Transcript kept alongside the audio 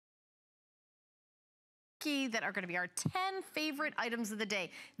that are going to be our 10 favorite items of the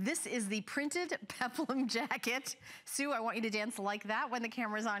day. This is the printed Peplum jacket. Sue, I want you to dance like that when the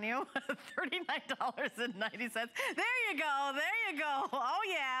camera's on you. $39.90. There you go, there you go. Oh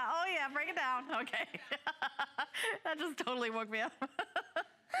yeah, break it down. Okay. That just totally woke me up.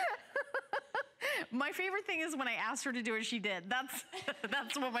 My favorite thing is when I asked her to do it, she did.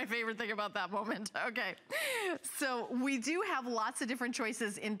 That's what my favorite thing about that moment. Okay, so we do have lots of different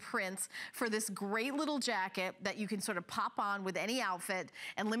choices in prints for this great little jacket that you can sort of pop on with any outfit.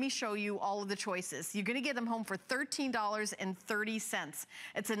 And let me show you all of the choices. You're gonna get them home for $13.30.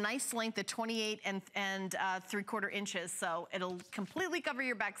 It's a nice length of 28 and 3/4 inches. So it'll completely cover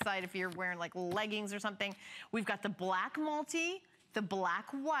your backside if you're wearing like leggings or something. We've got the black multi, the black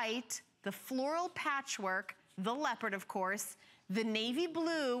white, the floral patchwork, the leopard, of course, the navy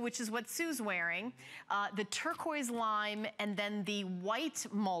blue, which is what Sue's wearing, the turquoise lime, and then the white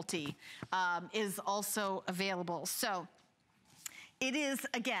multi is also available. So it is,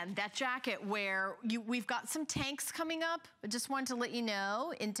 again, that jacket where we've got some tanks coming up. I just wanted to let you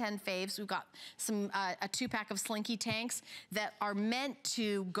know, in 10 faves, we've got some a 2-pack of Slinky tanks that are meant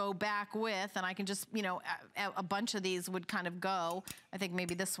to go back with, and I can just, you know, a bunch of these would kind of go. I think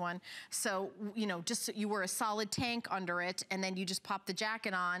maybe this one. So, you know, just so you wear a solid tank under it, and then you just pop the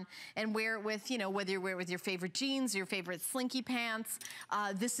jacket on and wear it with, you know, whether you wear it with your favorite jeans, your favorite Slinky pants.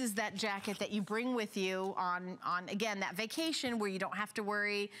 This is that jacket that you bring with you on again, that vacation where you don't have to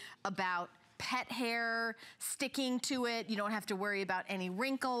worry about pet hair sticking to it. You don't have to worry about any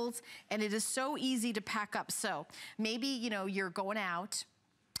wrinkles, and it is so easy to pack up. So maybe, you know, you're going out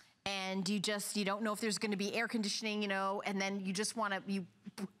and you don't know if there's gonna be air conditioning, you know, and then you just wanna, you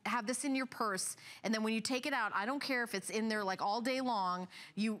have this in your purse, and then when you take it out, I don't care if it's in there like all day long,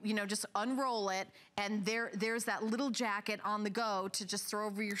 you know, just unroll it, and there's that little jacket on the go to just throw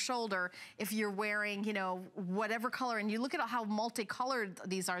over your shoulder if you're wearing, you know, whatever color. And you look at how multicolored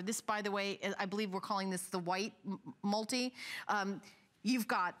these are. This, by the way, I believe we're calling this the white multi. You've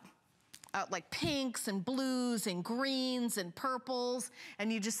got like pinks and blues and greens and purples,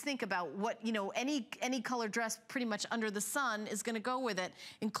 and you just think about what, you know, any color dress pretty much under the sun is gonna go with it,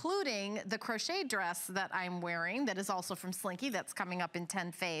 including the crochet dress that I'm wearing that is also from Slinky that's coming up in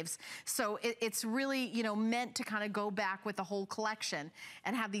 10 faves. So it's really, you know, meant to kind of go back with the whole collection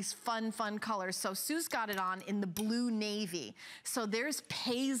and have these fun colors. So Sue's got it on in the blue navy. So there's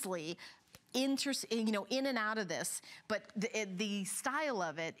paisley, you know, in and out of this, but the style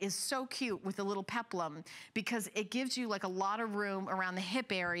of it is so cute with the little peplum, because it gives you like a lot of room around the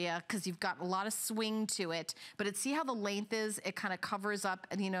hip area because you've got a lot of swing to it. But see how the length is? It kind of covers up,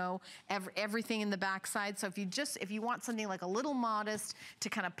 and you know, everything in the backside. So if you want something like a little modest to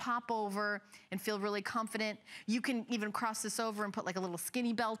kind of pop over and feel really confident, you can even cross this over and put like a little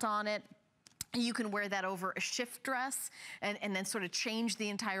skinny belt on it. You can wear that over a shift dress and then sort of change the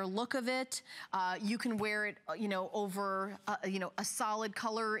entire look of it. You can wear it, you know, over, you know, a solid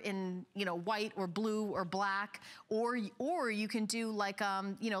color in, you know, white or blue or black, or you can do like,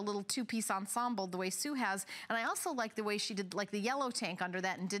 you know, a little 2-piece ensemble the way Sue has. And I also like the way she did like the yellow tank under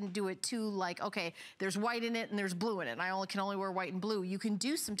that and didn't do it too like, okay, there's white in it and there's blue in it. And I can only wear white and blue. You can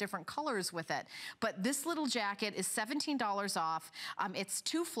do some different colors with it. But this little jacket is $17 off. It's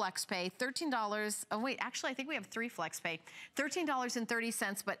 2 flex pay, $13. Oh wait, actually I think we have 3 flex pay.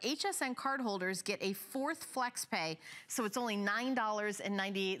 $13.30, but HSN card holders get a 4th flex pay, so it's only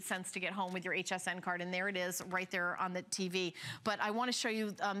 $9.98 to get home with your HSN card, and there it is right there on the TV. But I want to show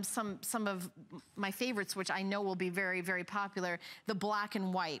you some of my favorites, which I know will be very popular. The black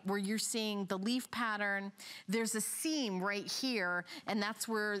and white, where you're seeing the leaf pattern. There's a seam right here, and that's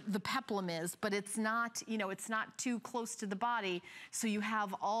where the peplum is, but it's not, you know, it's not too close to the body, so you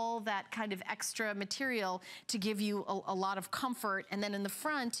have all that kind of extra material to give you a lot of comfort. And then in the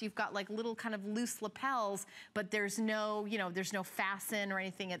front, you've got like little kind of loose lapels, but there's no, you know, there's no fasten or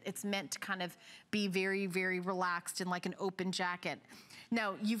anything. It's meant to kind of be very relaxed and like an open jacket.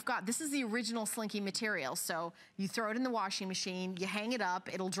 Now you've got, this is the original Slinky material, so you throw it in the washing machine, you hang it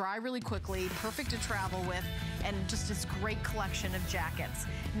up, it'll dry really quickly, perfect to travel with, and just this great collection of jackets.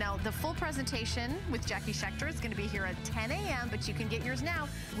 Now the full presentation with Jackie Schechter is gonna be here at 10 a.m., but you can get yours now.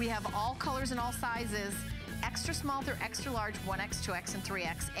 We have all colors and all sizes, extra small through extra large, 1X, 2X, and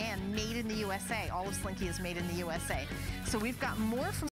 3X, and made in the USA. All of Slinky is made in the USA. So we've got more from